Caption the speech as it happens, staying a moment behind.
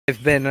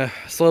I've been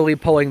slowly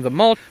pulling the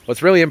mulch.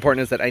 What's really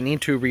important is that I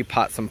need to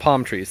repot some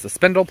palm trees. The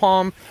spindle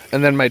palm,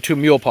 and then my 2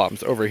 mule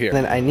palms over here.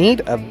 Then I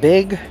need a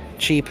big,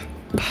 cheap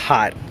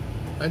pot.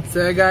 I'd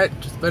say I got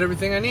just about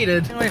everything I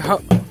needed. Anyway,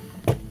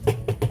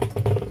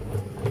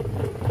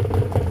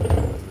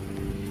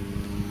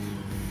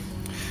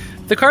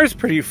 the car's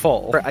pretty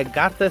full. I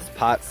got this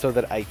pot so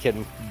that I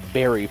can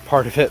bury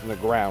part of it in the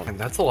ground. And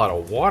that's a lot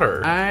of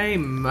water. I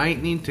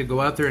might need to go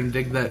out there and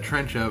dig that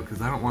trench out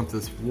because I don't want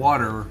this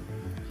water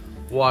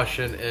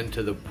washing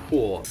into the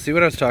pool. See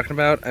what I was talking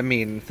about? I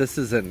mean, this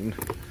is in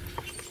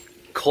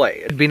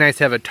clay. It'd be nice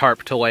to have a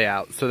tarp to lay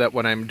out so that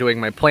when I'm doing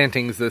my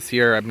plantings this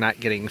year, I'm not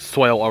getting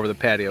soil over the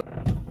patio.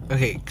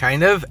 Okay,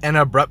 kind of an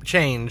abrupt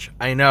change,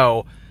 I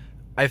know.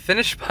 I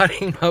finished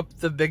potting up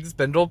the big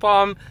spindle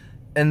palm,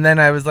 and then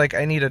I was like,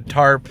 I need a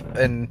tarp,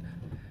 and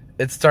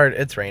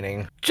it's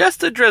raining.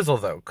 Just a drizzle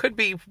though. Could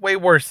be way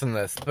worse than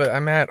this, but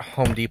I'm at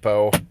Home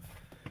Depot,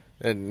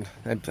 and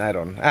I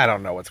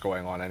don't know what's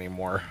going on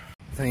anymore.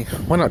 I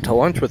went out to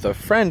lunch with a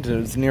friend who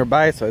was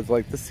nearby, so I was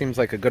like, this seems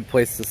like a good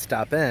place to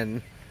stop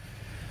in.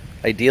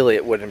 Ideally,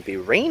 it wouldn't be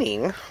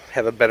raining.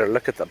 Have a better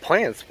look at the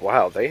plants.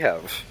 Wow, they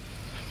have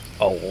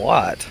a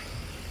lot.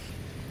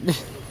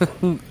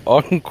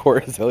 Encore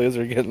azaleas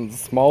are getting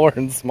smaller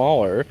and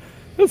smaller.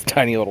 Those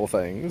tiny little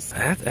things.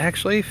 That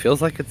actually feels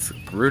like it's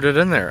rooted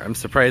in there. I'm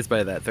surprised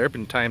by that. There have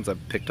been times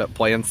I've picked up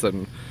plants,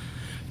 and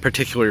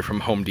particularly from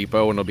Home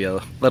Depot, and it'll be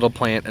a little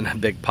plant in a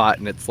big pot,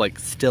 and it's like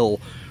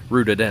still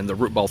rooted in. The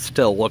root ball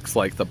still looks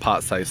like the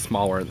pot size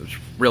smaller, which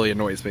really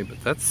annoys me,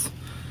 but that's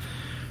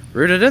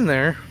rooted in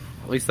there.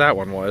 At least that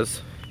one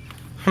was.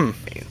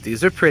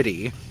 These are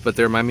pretty, but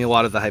they remind me a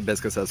lot of the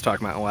hibiscus I was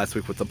talking about last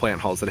week with the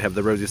plant hauls that have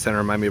the rosy center.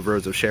 Remind me of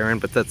Rose of Sharon,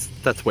 but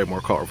that's way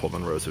more colorful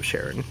than Rose of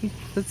Sharon.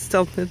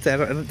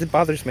 It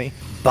bothers me.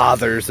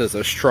 Bothers is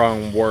a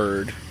strong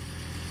word.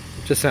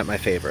 Just not my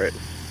favorite.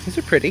 These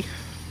are pretty.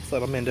 These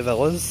little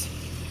mandevillas.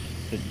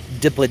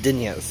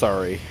 Dipladinias,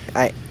 sorry.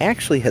 I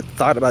actually had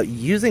thought about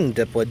using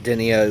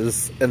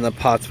dipladinias in the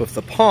pots with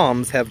the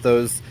palms, have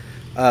those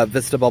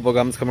Vista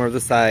bubblegums come over the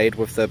side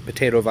with the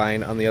potato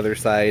vine on the other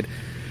side,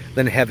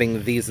 then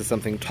having these as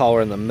something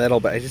taller in the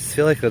middle, but I just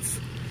feel like it's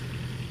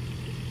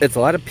a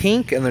lot of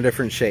pink and they're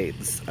different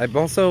shades. I'm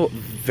also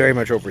very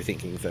much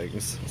overthinking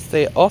things.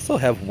 They also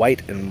have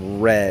white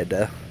and red.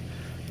 I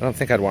don't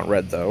think I'd want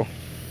red though.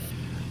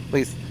 At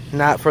least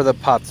not for the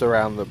pots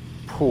around the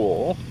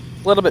pool.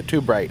 A little bit too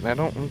bright, and I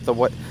don't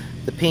want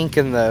the pink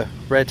and the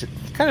red,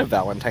 kind of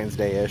Valentine's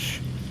Day-ish.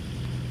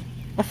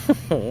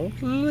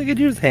 Look at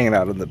you just hanging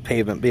out on the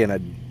pavement being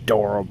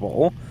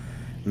adorable.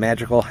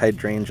 Magical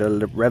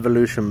Hydrangea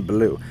Revolution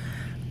Blue.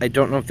 I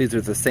don't know if these are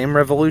the same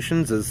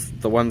Revolutions as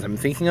the ones I'm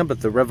thinking of,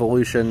 but the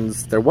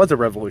Revolutions, there was a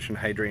Revolution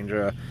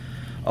Hydrangea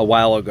a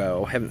while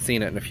ago. Haven't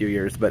seen it in a few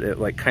years, but it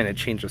like kind of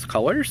changes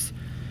colors.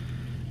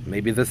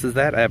 Maybe this is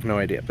that, I have no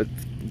idea, but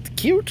it's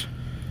cute.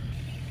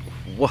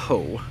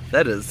 Whoa,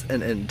 that is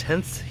an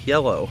intense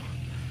yellow.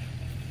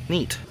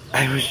 Neat.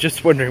 I was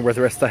just wondering where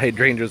the rest of the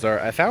hydrangeas are.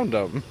 I found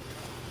them.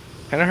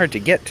 Kind of hard to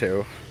get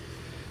to.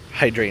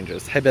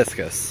 Hydrangeas.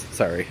 Hibiscus.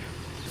 Sorry.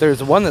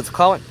 There's one that's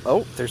calling.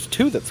 Oh, there's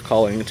 2 that's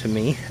calling to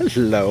me.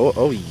 Hello.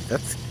 Oh,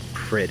 that's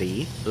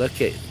pretty.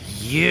 Look at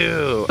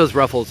you. Those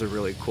ruffles are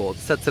really cool. It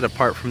sets it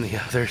apart from the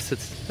others.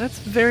 That's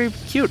very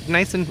cute.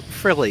 Nice and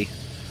frilly.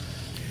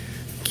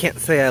 Can't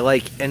say I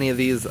like any of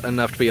these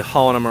enough to be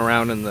hauling them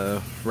around in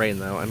the rain,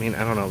 though. I mean,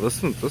 I don't know.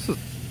 This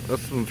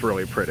one's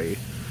really pretty.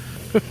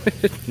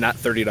 Not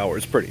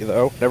 $30 pretty,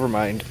 though. Never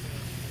mind.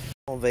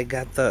 Well, they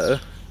got the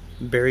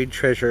Buried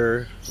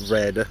Treasure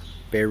Red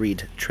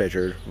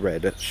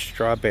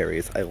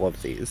strawberries. I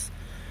love these.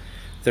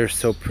 They're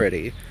so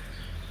pretty.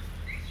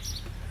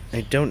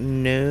 I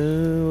don't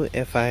know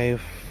if I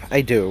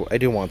do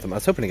want them. I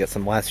was hoping to get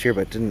some last year,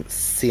 but didn't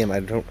see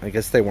them. I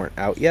guess they weren't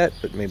out yet,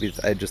 but maybe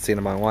I'd just seen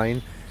them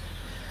online.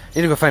 I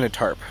need to go find a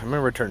tarp. I'm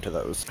gonna return to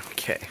those.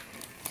 Okay,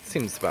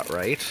 seems about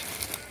right.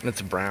 And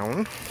it's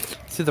brown.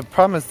 See, the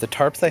problem is the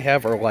tarps I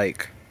have are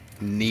like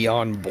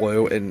neon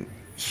blue and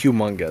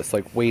humongous,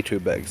 like way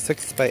too big.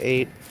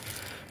 6x8,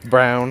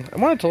 brown. I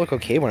want it to look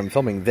okay when I'm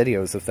filming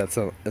videos if that's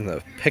in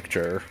the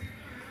picture.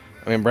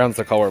 I mean, brown's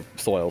the color of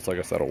soil, so I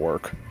guess that'll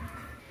work.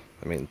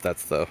 I mean,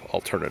 that's the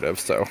alternative,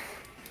 so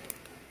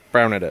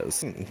brown it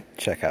is.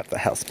 Check out the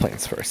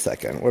houseplants for a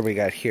second. What do we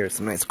got here?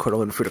 Some nice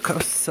Cordolan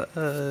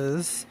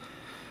Frutacosas.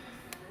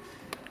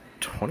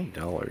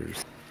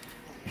 $20.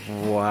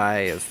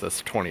 Why is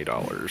this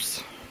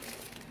 $20?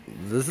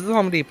 This is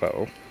Home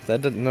Depot.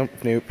 That didn't,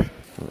 nope.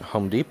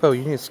 Home Depot,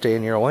 you need to stay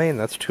in your lane.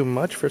 That's too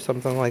much for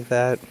something like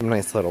that.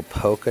 Nice little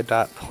polka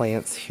dot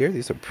plants here.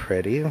 These are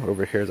pretty.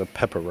 Over here is a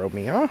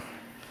peperomia.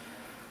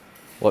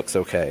 Looks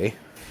okay.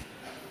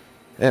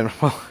 And,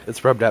 well,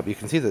 it's rubbed out, but you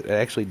can see that it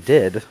actually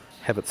did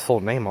have its full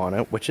name on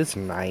it, which is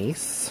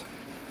nice.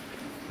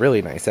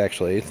 Really nice,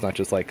 actually. It's not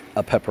just like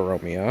a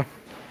peperomia.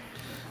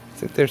 I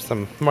think there's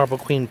some Marble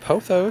Queen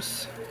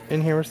pothos in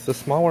here with the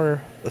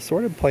smaller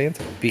assorted plants.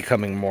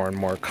 Becoming more and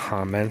more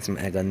common. Some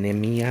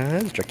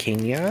agonimias,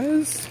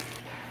 dracanias.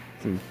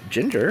 Some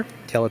ginger,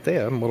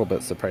 calathea. I'm a little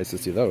bit surprised to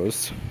see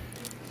those.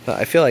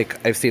 I feel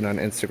like I've seen on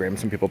Instagram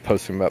some people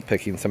posting about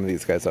picking some of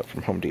these guys up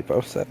from Home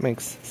Depot, so that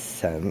makes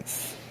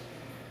sense.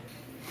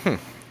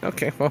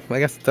 Okay, well, I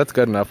guess that's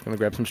good enough. I'm gonna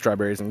grab some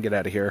strawberries and get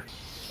out of here.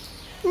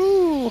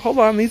 Ooh, hold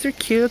on, these are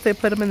cute. They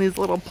put them in these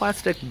little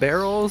plastic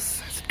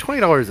barrels.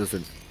 $20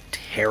 isn't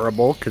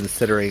terrible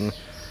considering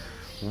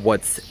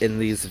what's in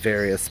these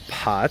various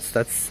pots.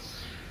 That's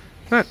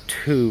not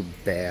too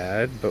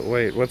bad, but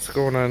wait, what's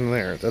going on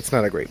there? That's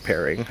not a great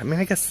pairing. I mean,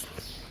 I guess,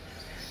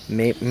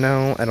 maybe,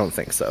 no, I don't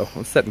think so.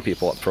 I'm setting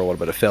people up for a little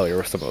bit of failure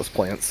with some of those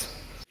plants.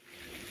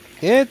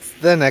 It's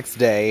the next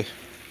day.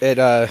 It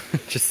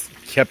just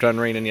kept on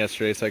raining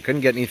yesterday, so I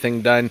couldn't get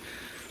anything done,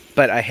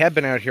 but I have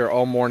been out here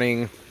all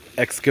morning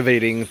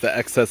excavating the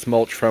excess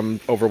mulch from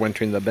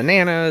overwintering the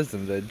bananas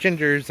and the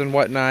gingers and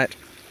whatnot.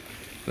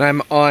 And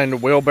I'm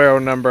on wheelbarrow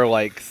number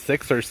like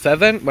 6 or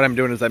 7. What I'm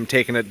doing is I'm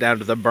taking it down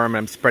to the berm and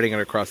I'm spreading it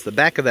across the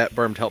back of that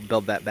berm to help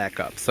build that back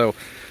up. So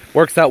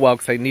works out well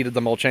because I needed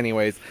the mulch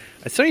anyways.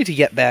 I still need to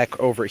get back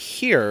over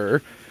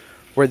here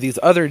where these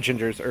other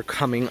gingers are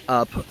coming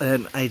up,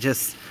 and I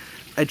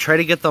try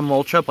to get the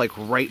mulch up like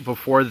right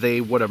before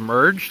they would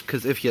emerge,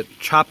 because if you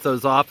chop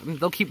those off,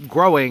 they'll keep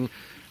growing,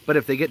 but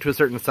if they get to a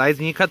certain size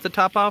and you cut the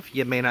top off,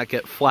 you may not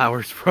get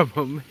flowers from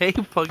them. Hey,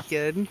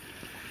 pumpkin.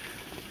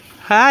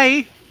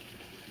 Hi.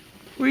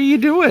 What are you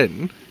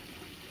doing?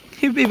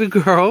 Hey, baby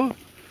girl.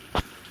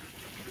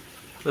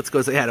 Let's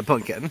go say hi to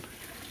Pumpkin.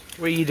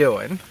 What are you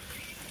doing?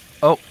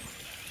 Oh,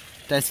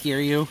 did I scare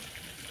you?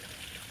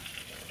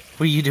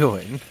 What are you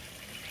doing?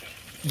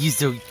 You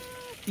so...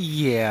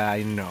 Yeah,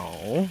 I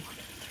know.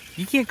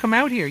 You can't come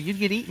out here. You'd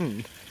get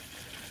eaten.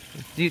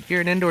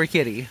 You're an indoor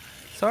kitty.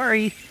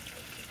 Sorry.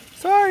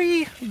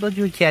 Sorry. I'll build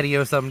you a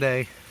catio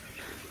someday.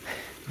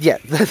 Yeah,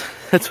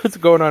 that's what's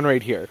going on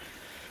right here.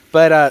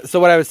 But, so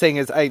what I was saying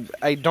is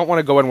I don't want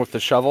to go in with the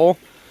shovel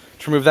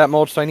to remove that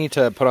mulch, so I need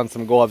to put on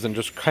some gloves and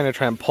just kind of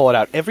try and pull it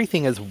out.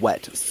 Everything is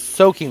wet,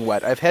 soaking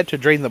wet. I've had to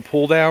drain the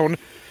pool down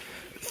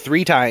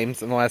 3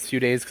 times in the last few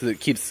days because it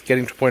keeps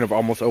getting to a point of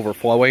almost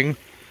overflowing.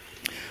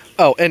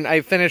 Oh, and I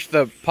finished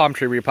the palm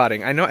tree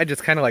repotting. I know I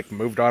just kind of like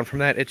moved on from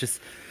that. It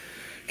just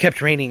kept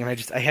raining and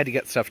I had to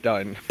get stuff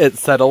done. It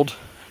settled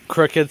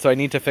crooked, so I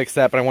need to fix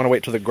that, but I want to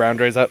wait till the ground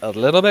dries out a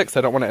little bit because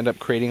I don't want to end up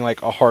creating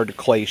like a hard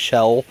clay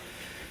shell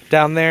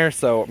down there.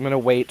 So I'm going to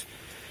wait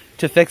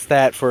to fix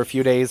that for a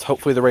few days.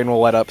 Hopefully the rain will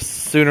let up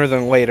sooner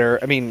than later.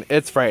 I mean,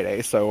 it's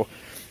Friday, so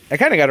I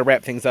kind of got to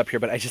wrap things up here,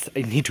 but I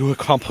need to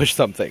accomplish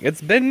something.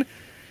 It's been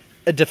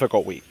a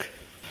difficult week.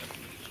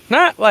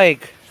 Not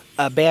like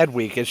a bad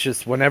week, it's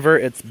just whenever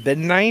it's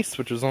been nice,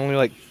 which was only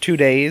like 2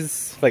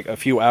 days, like a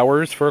few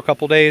hours for a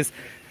couple days,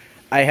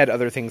 I had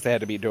other things I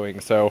had to be doing.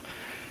 So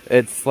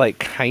it's like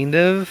kind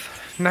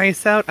of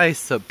nice out, I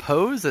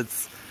suppose.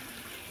 It's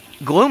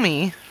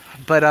gloomy,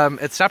 but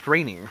it stopped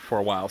raining for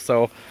a while,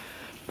 so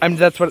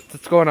that's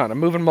what's going on. I'm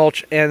moving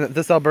mulch, and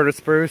this Alberta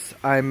spruce,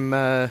 I'm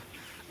gonna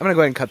go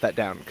ahead and cut that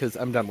down because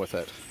I'm done with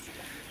it.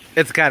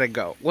 It's gotta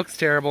go. Looks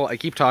terrible. I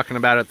keep talking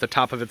about it. The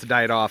top of it's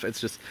died off.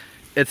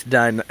 It's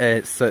done.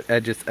 I'm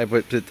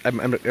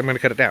gonna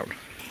cut it down,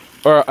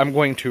 or I'm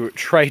going to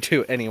try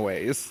to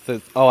anyways.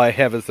 All I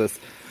have is this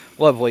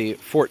lovely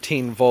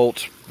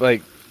 14-volt,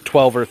 like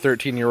 12 or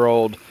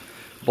 13-year-old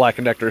Black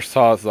 & Decker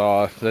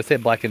Sawzall. Did I say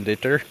Black &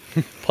 Decker?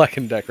 Black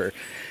 & Decker.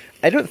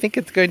 I don't think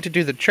it's going to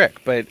do the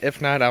trick, but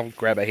if not, I'll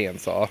grab a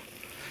handsaw.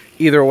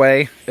 Either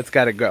way, it's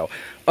got to go.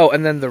 Oh,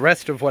 and then the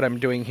rest of what I'm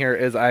doing here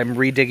is I'm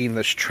redigging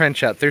this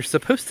trench out. There's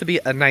supposed to be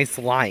a nice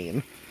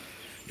line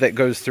that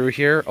goes through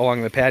here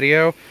along the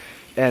patio,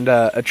 and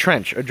a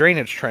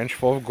drainage trench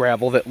full of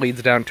gravel that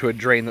leads down to a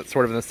drain that's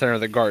sort of in the center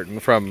of the garden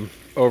from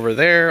over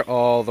there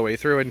all the way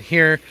through in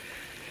here.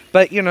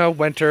 But, you know,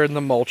 winter and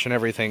the mulch and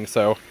everything,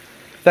 so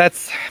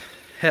that's...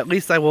 At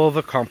least I will have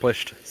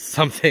accomplished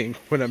something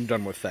when I'm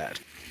done with that.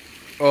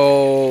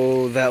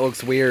 Oh, that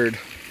looks weird.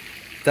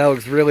 That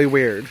looks really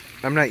weird.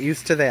 I'm not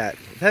used to that.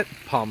 That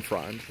palm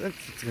frond,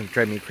 that's going to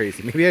drive me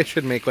crazy. Maybe I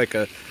should make like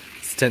a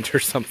stint or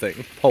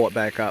something. Pull it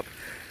back up.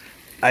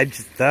 I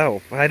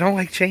don't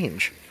like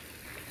change.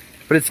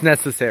 But it's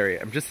necessary.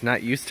 I'm just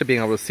not used to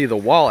being able to see the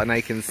wall, and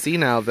I can see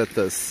now that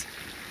this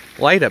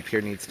light up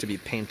here needs to be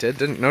painted.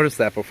 Didn't notice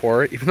that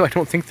before, even though I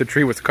don't think the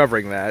tree was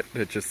covering that.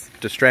 It just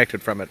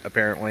distracted from it,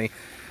 apparently.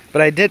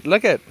 But I did,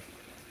 look at,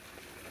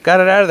 got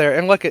it out of there,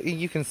 and look at,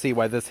 you can see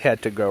why this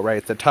had to go,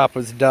 right? The top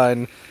was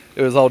done.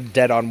 It was all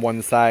dead on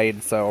one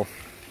side, so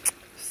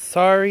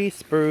sorry,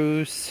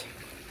 spruce.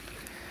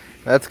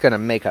 That's gonna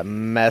make a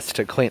mess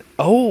to clean.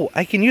 Oh,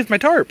 I can use my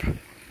tarp.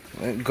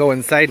 Go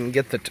inside and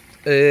get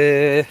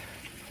the,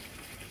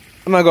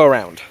 I'm gonna go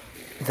around.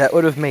 That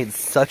would have made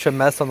such a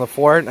mess on the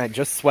floor, and I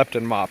just swept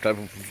and mopped.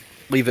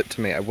 Leave it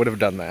to me, I would have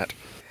done that.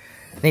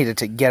 Needed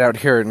to get out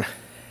here and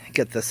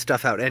get this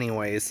stuff out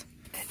anyways.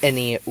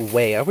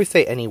 Anyway, I always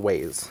say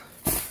anyways.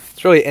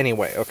 It's really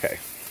anyway, okay.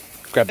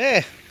 Grab.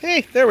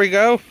 Hey, there we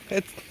go.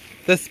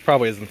 This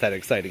probably isn't that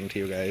exciting to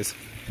you guys.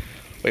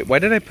 Wait, why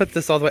did I put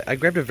this all the way? I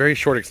grabbed a very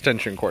short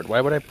extension cord.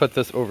 Why would I put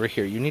this over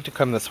here? You need to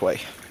come this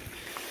way.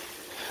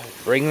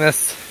 bring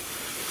this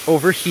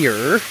over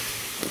here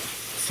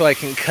so I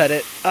can cut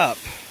it up.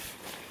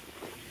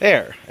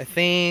 There, I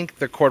think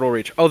the cord will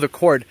reach. Oh, the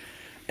cord.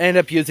 End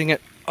up using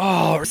it.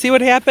 Oh, see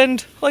what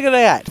happened? Look at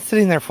that.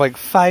 Sitting there for like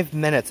 5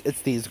 minutes.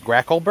 It's these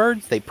grackle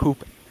birds. They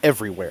poop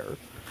everywhere.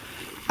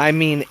 I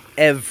mean,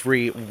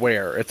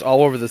 everywhere. It's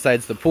all over the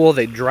sides of the pool.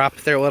 They drop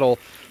their little...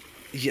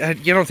 You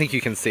don't think you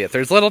can see it.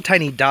 There's little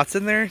tiny dots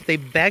in there. They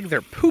bag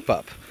their poop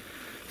up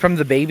from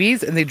the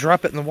babies and they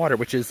drop it in the water,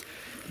 which is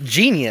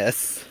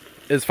genius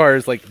as far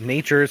as like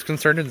nature is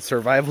concerned and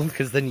survival,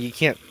 because then you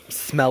can't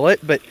smell it.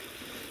 But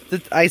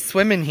I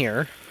swim in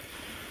here.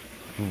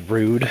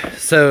 Rude.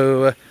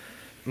 So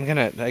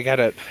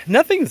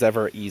nothing's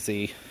ever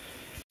easy.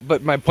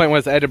 But my point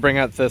was I had to bring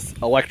out this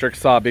electric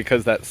saw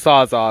because that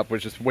Sawzall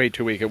was just way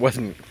too weak. It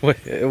wasn't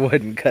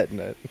cutting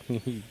it.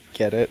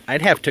 Get it?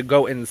 I'd have to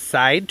go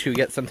inside to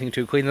get something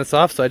to clean this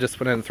off, so I just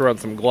went in and threw on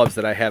some gloves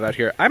that I have out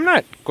here. I'm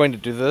not going to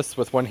do this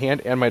with one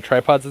hand, and my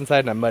tripod's inside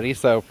and I'm muddy,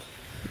 so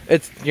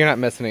you're not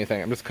missing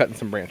anything. I'm just cutting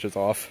some branches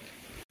off.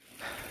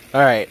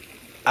 Alright,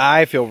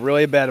 I feel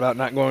really bad about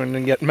not going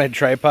and getting my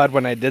tripod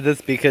when I did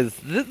this, because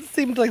this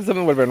seemed like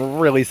something that would have been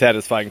really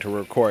satisfying to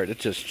record. It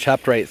just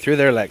chopped right through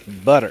there like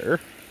butter.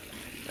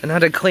 And now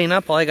to clean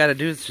up, all I gotta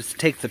do is just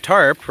take the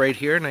tarp right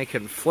here and I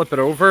can flip it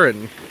over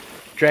and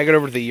drag it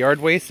over to the yard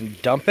waste and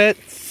dump it.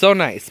 So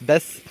nice.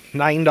 Best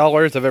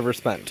 $9 I've ever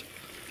spent.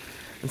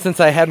 And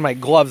since I had my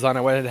gloves on,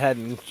 I went ahead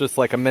and just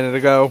like a minute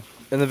ago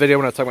in the video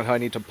when I was talking about how I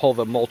need to pull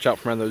the mulch out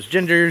from around those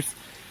gingers,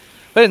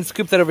 but I didn't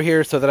scoop that over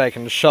here so that I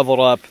can shovel it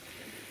up,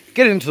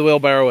 get it into the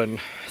wheelbarrow and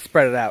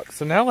spread it out.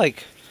 So now,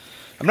 like,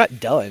 I'm not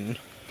done,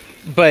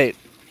 but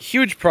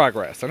huge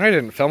progress. And I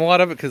didn't film a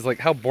lot of it because, like,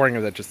 how boring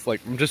is that? Just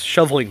like, I'm just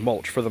shoveling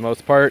mulch for the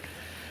most part.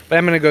 But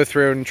I'm going to go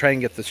through and try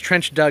and get this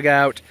trench dug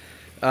out,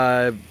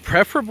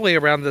 preferably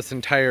around this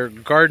entire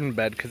garden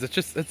bed, because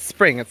it's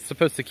spring. It's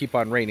supposed to keep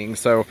on raining,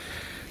 so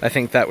I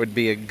think that would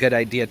be a good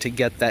idea to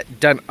get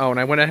that done. Oh, and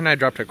I went ahead and I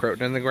dropped a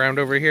croton in the ground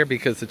over here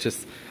because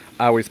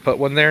I always put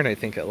one there and I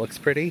think it looks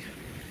pretty.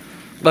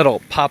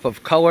 Little pop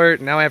of color.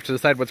 Now I have to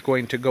decide what's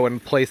going to go in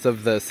place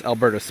of this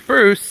Alberta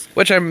spruce,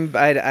 which I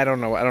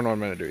don't know what I'm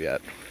going to do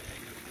yet.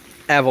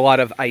 I have a lot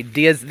of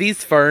ideas.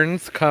 These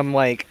ferns come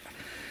like,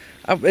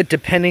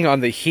 depending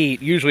on the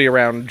heat, usually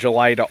around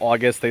July to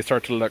August, they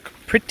start to look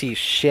pretty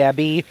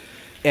shabby,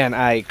 and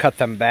I cut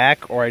them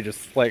back, or I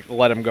just like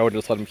let them go and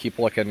just let them keep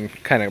looking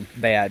kind of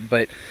bad.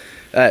 But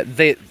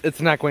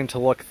it's not going to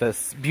look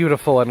this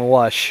beautiful and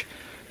lush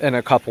in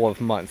a couple of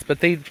months, but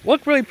they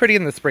look really pretty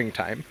in the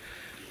springtime.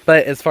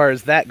 But as far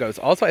as that goes,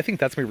 also I think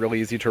that's going to be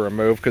really easy to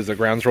remove because the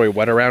ground's really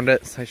wet around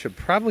it. So I should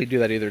probably do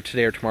that either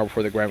today or tomorrow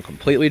before the ground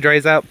completely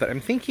dries out. But I'm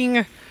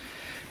thinking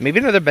maybe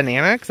another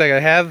banana, because I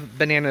have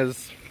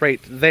bananas right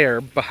there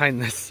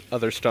behind this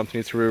other stump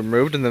needs to be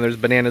removed. And then there's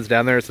bananas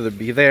down there, so there'd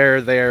be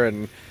there,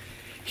 and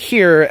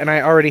here. And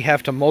I already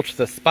have to mulch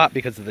the spot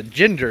because of the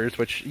gingers,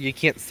 which you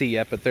can't see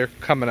yet, but they're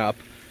coming up.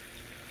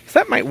 So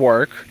that might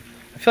work.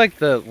 I feel like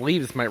the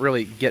leaves might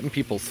really get in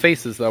people's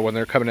faces, though, when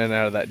they're coming in and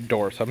out of that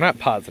door, so I'm not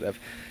positive.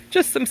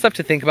 Just some stuff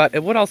to think about.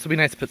 It would also be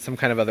nice to put some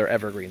kind of other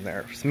evergreen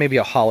there. So maybe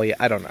a holly,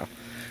 I don't know.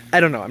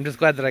 I'm just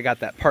glad that I got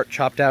that part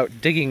chopped out.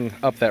 Digging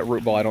up that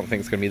root ball I don't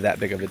think is going to be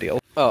that big of a deal.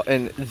 Oh,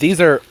 and these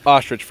are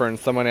ostrich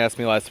ferns. Someone asked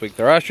me last week.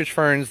 They're ostrich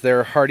ferns.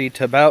 They're hardy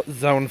to about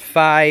zone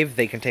 5.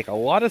 They can take a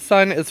lot of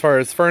sun as far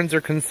as ferns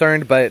are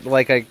concerned, but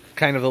like I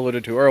kind of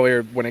alluded to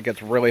earlier, when it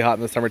gets really hot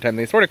in the summertime,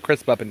 they sort of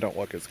crisp up and don't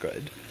look as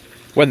good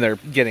when they're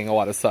getting a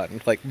lot of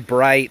sun. Like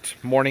bright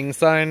morning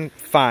sun,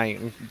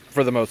 fine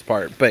for the most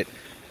part, but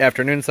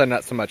afternoon sun,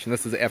 not so much, and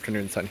this is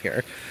afternoon sun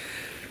here.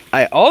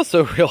 I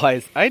also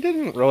realized I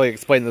didn't really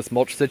explain this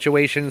mulch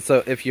situation,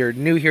 so if you're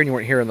new here and you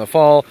weren't here in the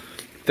fall,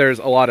 there's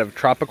a lot of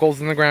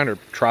tropicals in the ground, or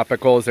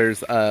tropicals.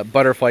 There's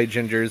butterfly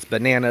gingers,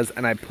 bananas,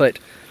 and I put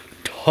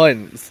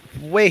tons.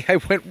 I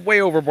went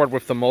way overboard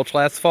with the mulch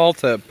last fall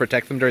to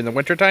protect them during the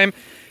wintertime,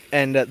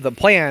 and the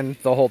plan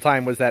the whole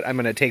time was that I'm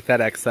going to take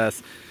that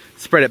excess,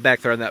 spread it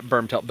back there on that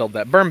berm to help build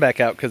that berm back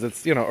out, because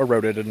it's,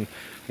 eroded and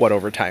what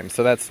over time.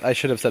 So I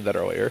should have said that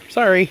earlier.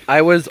 Sorry.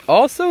 I was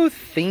also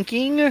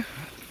thinking,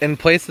 in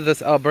place of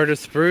this Alberta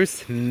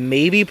spruce,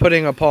 maybe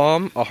putting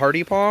a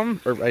hardy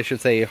palm, or I should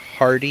say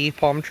hardy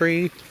palm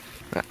tree.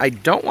 I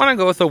don't want to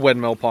go with a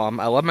windmill palm.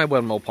 I love my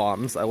windmill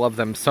palms. I love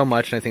them so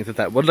much, and I think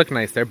that would look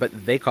nice there,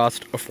 but they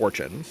cost a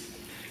fortune.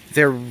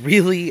 They're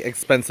really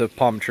expensive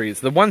palm trees.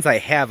 The ones I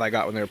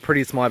got when they were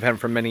pretty small. I've had them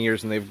for many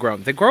years, and they've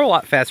grown. They grow a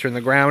lot faster in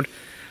the ground,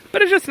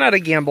 but it's just not a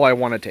gamble I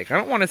want to take. I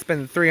don't want to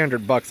spend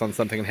 $300 on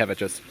something and have it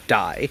just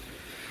die.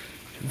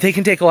 They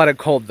can take a lot of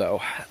cold, though.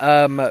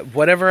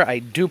 Whatever I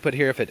do put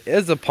here, if it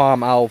is a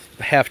palm, I'll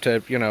have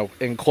to,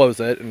 enclose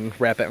it and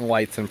wrap it in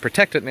lights and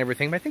protect it and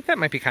everything. But I think that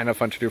might be kind of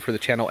fun to do for the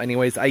channel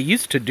anyways. I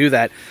used to do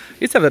that. I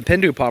used to have a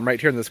Pindu palm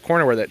right here in this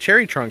corner where that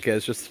cherry trunk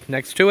is, just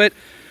next to it.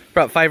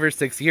 For about 5 or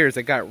 6 years,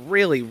 it got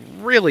really,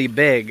 really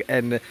big.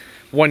 And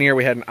one year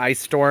we had an ice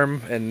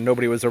storm and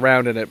nobody was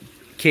around, and it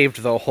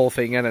caved the whole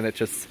thing in, and it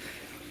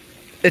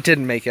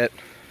didn't make it.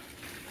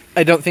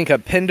 I don't think a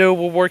Pindo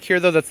will work here,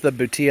 though. That's the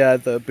Butea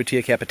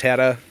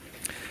capitata.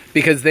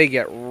 because they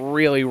get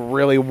really,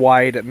 really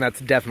wide, and that's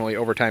definitely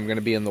over time going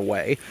to be in the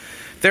way.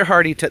 They're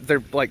hardy to,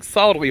 they're like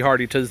solidly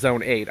hardy to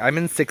zone 8. I'm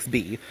in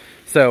 6B,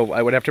 so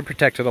I would have to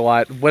protect it a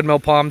lot. Windmill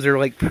palms are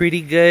like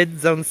pretty good,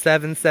 zone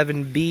 7,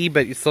 7B,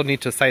 but you still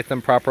need to site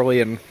them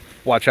properly and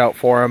watch out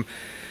for them.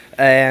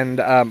 And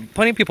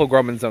plenty of people grow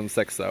them in zone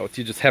 6 though,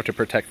 you just have to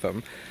protect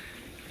them.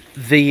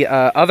 The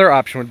other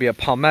option would be a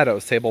palmetto,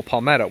 sable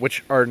palmetto,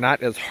 which are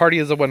not as hardy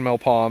as a windmill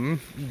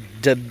palm,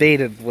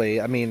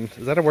 debatedly. I mean,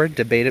 is that a word?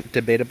 Debated,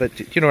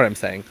 but you know what I'm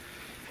saying.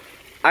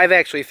 I've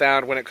actually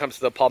found when it comes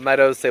to the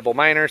palmettos, sable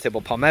minor,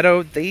 sable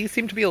palmetto, they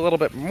seem to be a little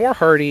bit more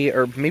hardy,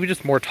 or maybe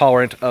just more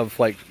tolerant of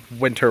like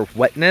winter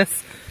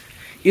wetness.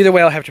 Either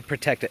way, I'll have to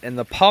protect it. And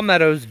the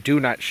palmettos do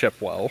not ship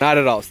well. Not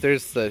at all. So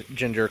there's the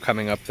ginger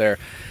coming up there.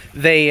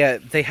 They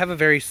have a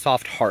very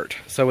soft heart.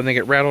 So when they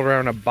get rattled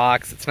around a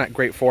box, it's not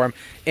great for them.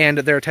 And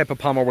they're a type of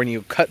palm where when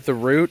you cut the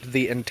root,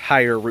 the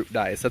entire root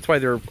dies. That's why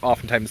they're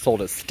oftentimes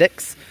sold as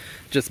sticks.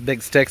 Just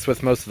big sticks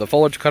with most of the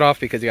foliage cut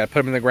off, because you gotta put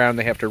them in the ground,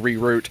 they have to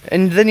re-root.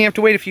 And then you have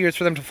to wait a few years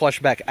for them to flush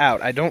back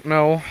out. I don't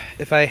know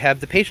if I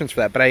have the patience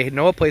for that, but I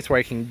know a place where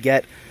I can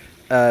get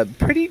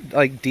pretty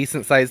like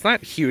decent size,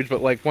 not huge,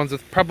 but like ones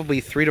with probably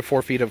 3 to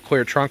 4 feet of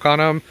clear trunk on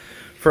them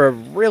for a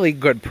really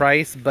good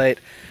price. But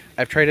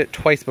I've tried it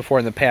twice before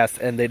in the past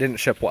and they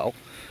didn't ship well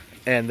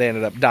and they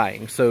ended up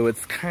dying. So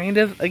it's kind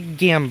of a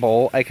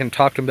gamble. I can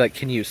talk to them, be like,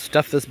 can you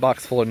stuff this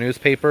box full of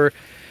newspaper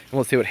and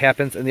we'll see what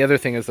happens. And the other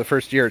thing is, the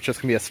first year it's just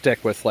gonna be a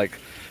stick with like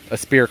a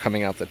spear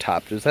coming out the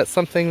top. Is that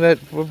something that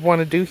we'd want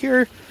to do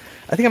here?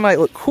 I think it might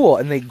look cool,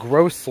 and they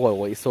grow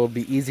slowly, so it'll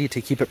be easy to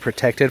keep it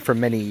protected for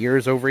many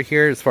years over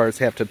here, as far as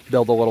have to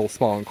build a little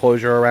small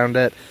enclosure around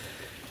it.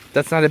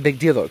 That's not a big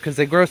deal, though, because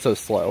they grow so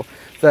slow.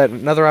 That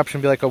another option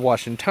would be like a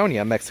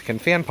Washingtonia, Mexican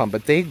fan palm,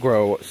 but they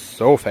grow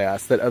so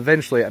fast that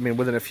eventually, I mean,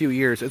 within a few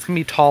years, it's going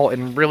to be tall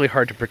and really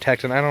hard to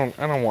protect, and I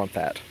don't want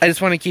that. I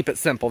just want to keep it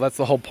simple. That's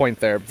the whole point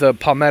there. The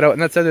palmetto, and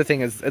that's the other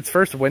thing, is its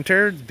first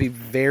winter, it'd be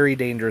very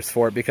dangerous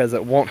for it, because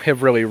it won't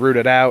have really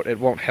rooted out, it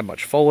won't have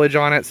much foliage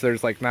on it, so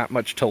there's like not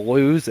much to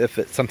lose if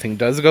something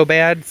does go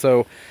bad,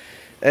 so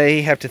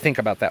you have to think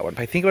about that one.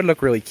 But I think it would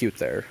look really cute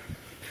there.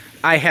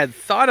 I had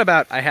thought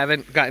about,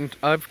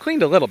 I've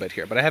cleaned a little bit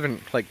here, but I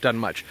haven't like done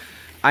much.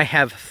 I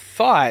have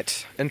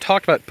thought and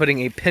talked about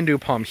putting a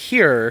Pindu palm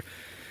here,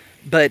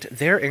 but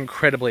they're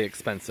incredibly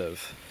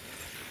expensive.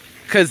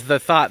 Because the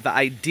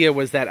idea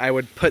was that I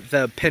would put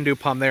the Pindu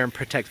palm there and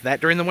protect that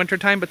during the winter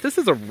time, but this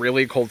is a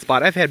really cold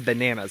spot. I've had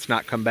bananas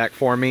not come back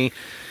for me,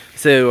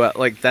 so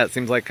like that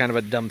seems like kind of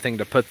a dumb thing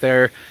to put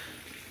there,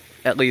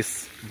 at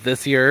least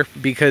this year,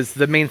 because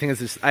the main thing is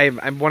just, I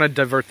want to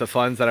divert the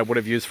funds that I would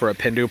have used for a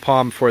Pindu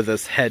palm for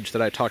this hedge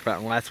that I talked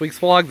about in last week's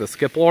vlog, the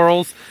skip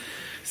laurels.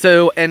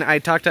 So, and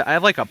I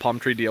have like a palm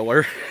tree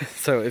dealer.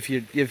 So if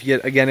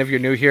you're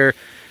new here,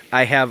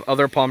 I have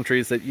other palm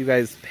trees that you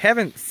guys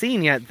haven't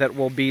seen yet that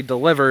will be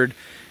delivered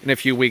in a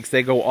few weeks.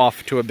 They go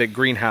off to a big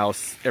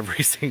greenhouse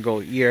every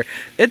single year.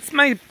 It's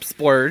my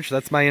splurge.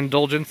 That's my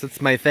indulgence. It's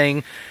my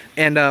thing.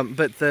 And,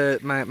 but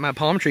my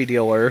palm tree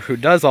dealer who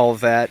does all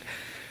of that,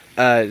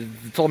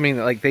 told me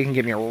that like they can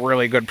give me a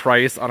really good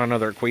price on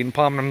another queen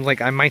palm. And I'm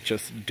like, I might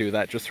just do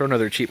that. Just throw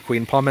another cheap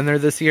queen palm in there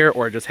this year,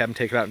 or just have them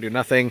take it out and do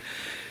nothing.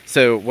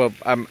 So, well,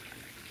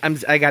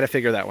 I got to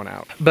figure that one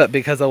out. But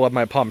because I love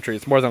my palm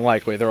trees, more than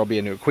likely there will be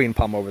a new queen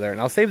palm over there. And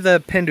I'll save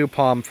the Pindu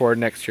palm for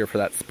next year for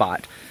that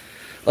spot.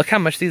 Look how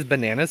much these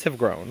bananas have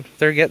grown.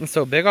 They're getting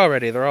so big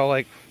already. They're all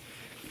like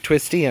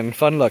twisty and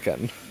fun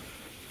looking.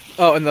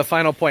 Oh, and the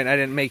final point I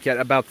didn't make yet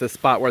about the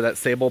spot where that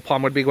sable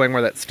palm would be going,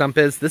 where that stump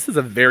is. This is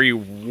a very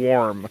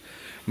warm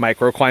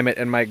microclimate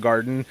in my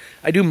garden.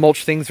 I do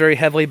mulch things very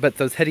heavily, but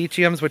those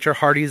hedychiums, which are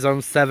hardy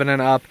zone 7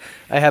 and up,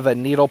 I have a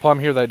needle palm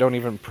here that I don't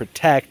even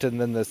protect, and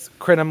then this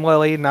crinum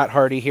lily, not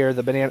hardy here,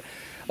 the banana,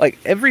 like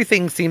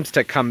everything seems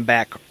to come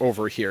back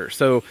over here.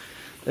 So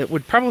it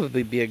would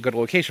probably be a good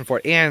location for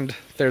it, and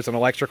there's an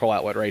electrical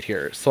outlet right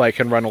here, so I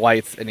can run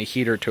lights and a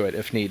heater to it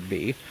if need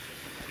be.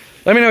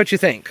 Let me know what you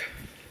think.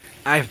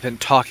 I've been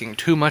talking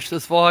too much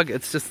this vlog.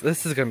 It's just,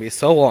 this is going to be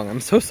so long.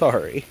 I'm so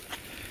sorry.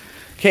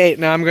 Okay,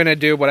 now I'm going to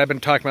do what I've been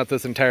talking about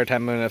this entire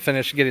time. I'm going to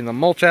finish getting the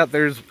mulch out.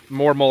 There's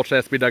more mulch that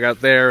has to be dug out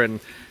there and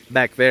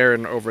back there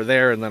and over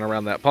there and then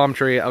around that palm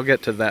tree. I'll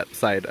get to that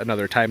side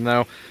another time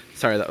though.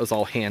 Sorry, that was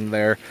all hand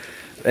there.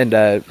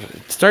 And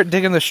start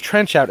digging this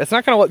trench out. It's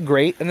not going to look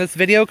great in this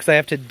video because I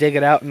have to dig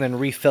it out and then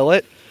refill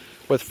it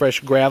with fresh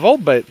gravel,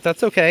 but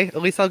that's okay.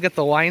 At least I'll get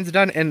the lines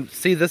done. And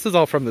see, this is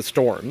all from the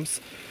storms.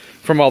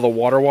 From all the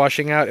water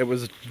washing out, it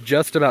was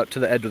just about to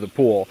the edge of the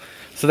pool.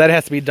 So that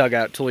has to be dug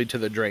out to lead to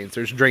the drains.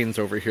 There's drains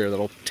over here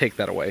that'll take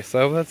that away.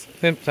 So that's,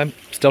 I'm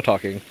still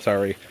talking,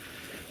 sorry.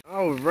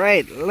 All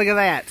right, look at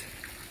that.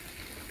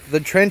 The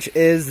trench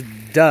is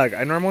dug.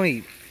 I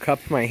normally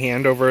cup my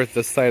hand over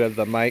the side of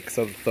the mic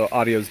so the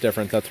audio is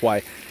different, that's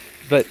why.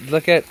 But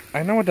look at,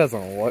 I know it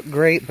doesn't look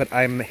great, but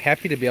I'm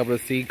happy to be able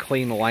to see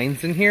clean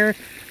lines in here.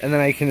 And then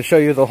I can show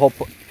you the whole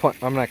point.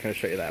 I'm not going to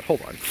show you that,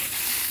 hold on.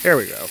 There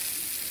we go.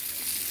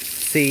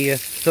 See,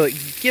 so it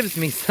gives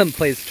me some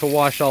place to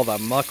wash all the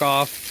muck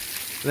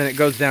off. then it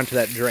goes down to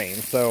that drain.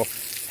 So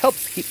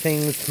helps keep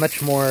things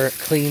much more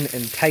clean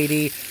and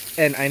tidy.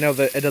 And I know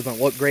that it doesn't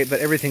look great, but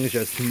everything's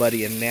just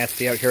muddy and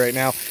nasty out here right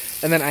now.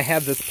 And then I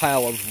have this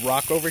pile of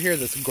rock over here,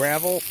 this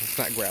gravel. It's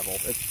not gravel,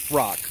 it's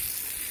rock.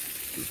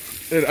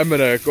 And I'm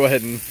gonna go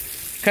ahead and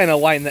kind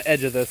of line the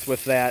edge of this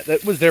with that.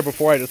 That was there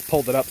before, I just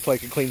pulled it up so I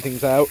could clean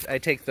things out. I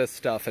take this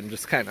stuff and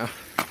just kind of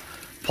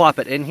plop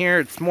it in here.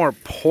 It's more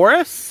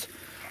porous,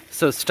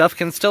 so stuff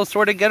can still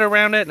sort of get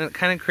around it, and it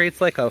kind of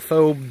creates like a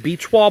faux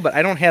beach wall, but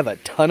I don't have a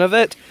ton of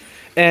it.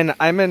 And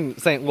I'm in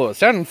St. Louis.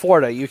 Down in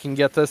Florida, you can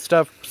get this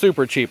stuff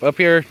super cheap. Up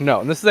here, no.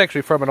 And this is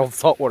actually from an old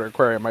saltwater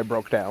aquarium I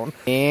broke down.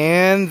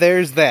 And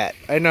there's that.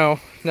 I know,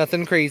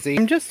 nothing crazy.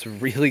 I'm just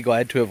really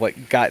glad to have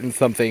like gotten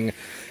something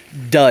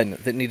done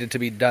that needed to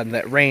be done.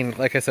 That rain,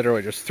 like I said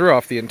earlier, just threw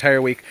off the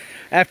entire week.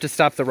 I have to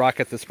stop the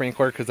rock at the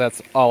sprinkler because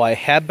that's all I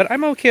had, but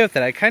I'm okay with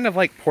that. I kind of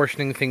like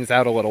portioning things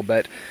out a little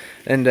bit.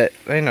 And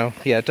I know,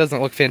 yeah, it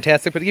doesn't look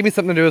fantastic, but it gave me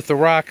something to do with the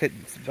rock.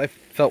 I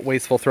felt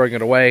wasteful throwing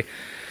it away.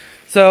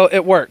 So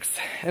it works,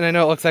 and I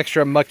know it looks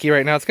extra mucky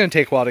right now. It's going to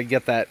take a while to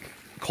get that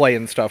clay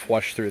and stuff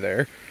washed through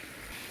there.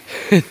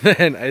 And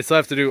then I still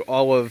have to do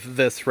all of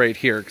this right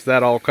here, because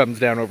that all comes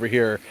down over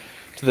here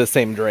to the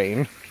same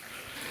drain.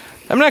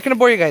 I'm not going to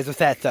bore you guys with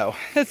that, though.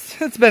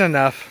 It's been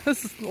enough.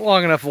 This is a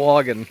long enough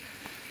vlog, and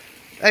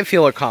I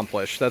feel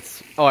accomplished.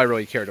 That's all I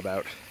really cared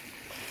about.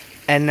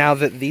 And now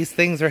that these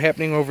things are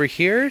happening over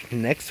here,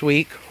 next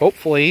week,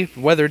 hopefully,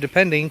 weather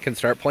depending, can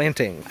start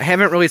planting. I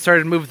haven't really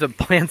started to move the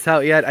plants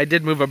out yet. I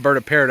did move a bird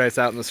of paradise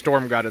out and the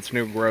storm got its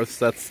new growth.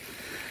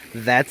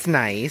 That's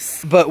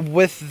nice. But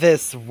with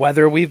this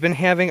weather we've been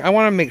having, I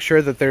want to make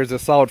sure that there's a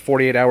solid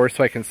 48 hours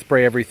so I can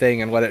spray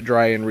everything and let it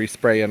dry and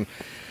respray and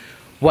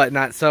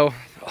whatnot. So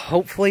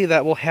hopefully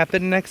that will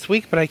happen next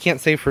week, but I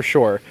can't say for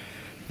sure.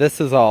 This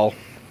is all.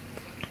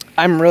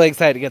 I'm really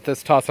excited to get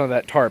this tossed on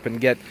that tarp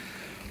and get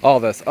all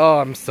this. Oh,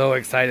 I'm so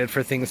excited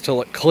for things to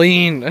look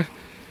clean.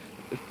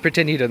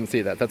 Pretend he didn't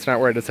see that. That's not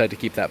where I decided to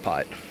keep that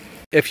pot.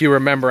 If you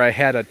remember, I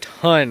had a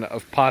ton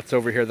of pots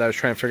over here that I was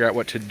trying to figure out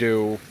what to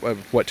do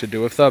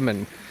with them,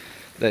 and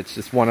that's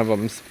just one of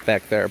them's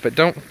back there. But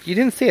you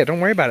didn't see it. Don't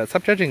worry about it.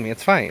 Stop judging me.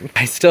 It's fine.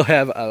 I still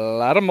have a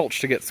lot of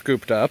mulch to get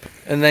scooped up,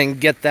 and then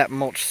get that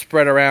mulch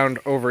spread around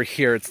over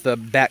here. It's the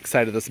back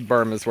side of this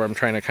berm is where I'm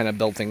trying to kind of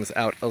build things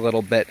out a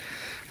little bit.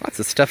 Lots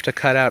of stuff to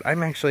cut out.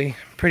 I'm actually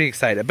pretty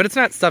excited, but it's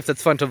not stuff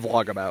that's fun to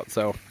vlog about,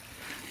 so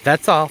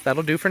that's all.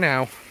 That'll do for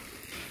now.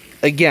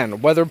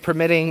 Again, weather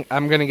permitting,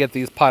 I'm going to get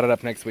these potted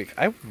up next week.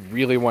 I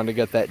really wanted to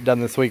get that done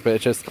this week, but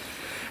it's just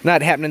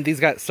not happening. These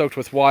got soaked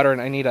with water,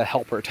 and I need a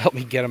helper to help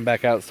me get them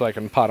back out so I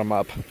can pot them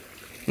up.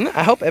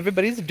 I hope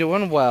everybody's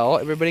doing well.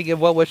 Everybody give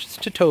well wishes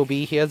to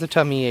Toby. He has a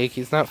tummy ache.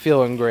 He's not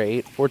feeling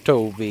great. Poor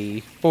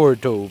Toby. Poor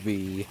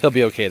Toby. He'll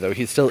be okay, though.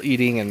 He's still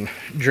eating and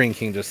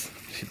drinking, just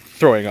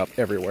throwing up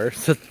everywhere.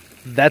 So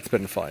that's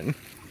been fun.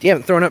 You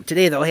haven't thrown up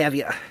today, though, have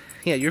you?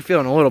 Yeah, you're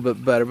feeling a little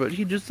bit better, but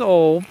he just,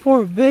 oh,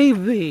 poor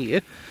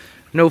baby.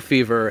 No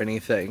fever or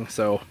anything,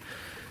 so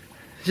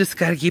just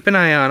gotta keep an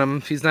eye on him.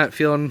 If he's not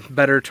feeling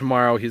better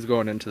tomorrow, he's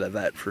going into the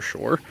vet for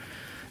sure.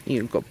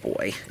 You good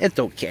boy. It's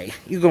okay.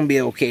 You're gonna be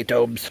okay,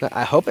 Tobes.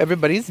 I hope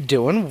everybody's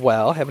doing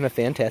well, having a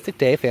fantastic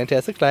day,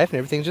 fantastic life, and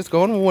everything's just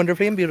going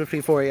wonderfully and beautifully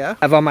for you. I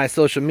have all my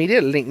social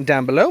media linked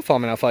down below. Follow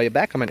me and I'll follow you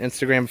back. I'm on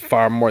Instagram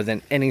far more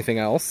than anything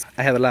else.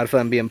 I have a lot of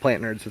fun being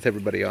plant nerds with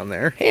everybody on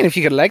there. And if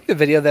you could like the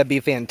video, that'd be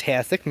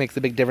fantastic. Makes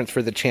a big difference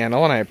for the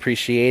channel, and I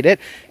appreciate it.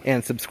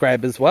 And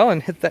subscribe as well,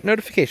 and hit that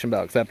notification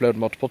bell, because I upload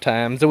multiple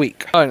times a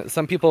week.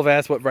 Some people have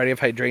asked what variety of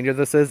hydrangea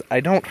this is.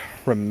 I don't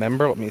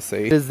remember. Let me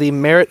see. It is the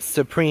Merit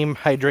Supreme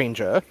Hydrangea.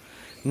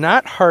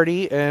 Not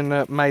hardy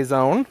in my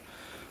zone,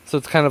 so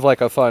it's kind of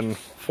like a fun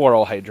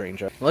floral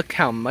hydrangea. Look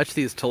how much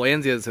these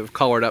tillandsias have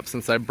colored up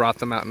since I brought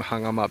them out and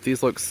hung them up.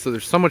 These look, so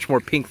they're so much more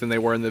pink than they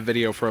were in the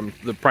video from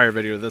the prior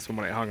video to this one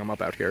when I hung them up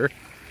out here.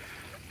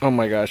 Oh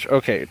my gosh.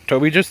 Okay,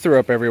 Toby just threw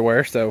up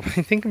everywhere, so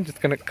I think I'm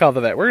just gonna call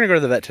the vet. We're gonna go to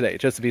the vet today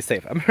just to be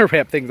safe. I'm gonna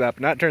wrap things up,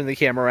 not turn the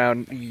camera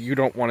around. You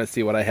don't want to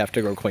see what I have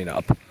to go clean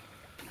up.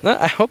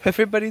 I hope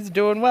everybody's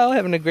doing well,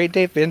 having a great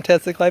day,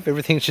 fantastic life.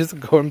 Everything's just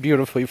going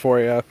beautifully for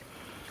you.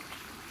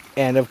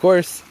 And of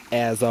course,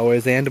 as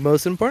always, and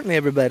most importantly,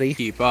 everybody,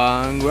 keep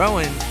on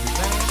growing.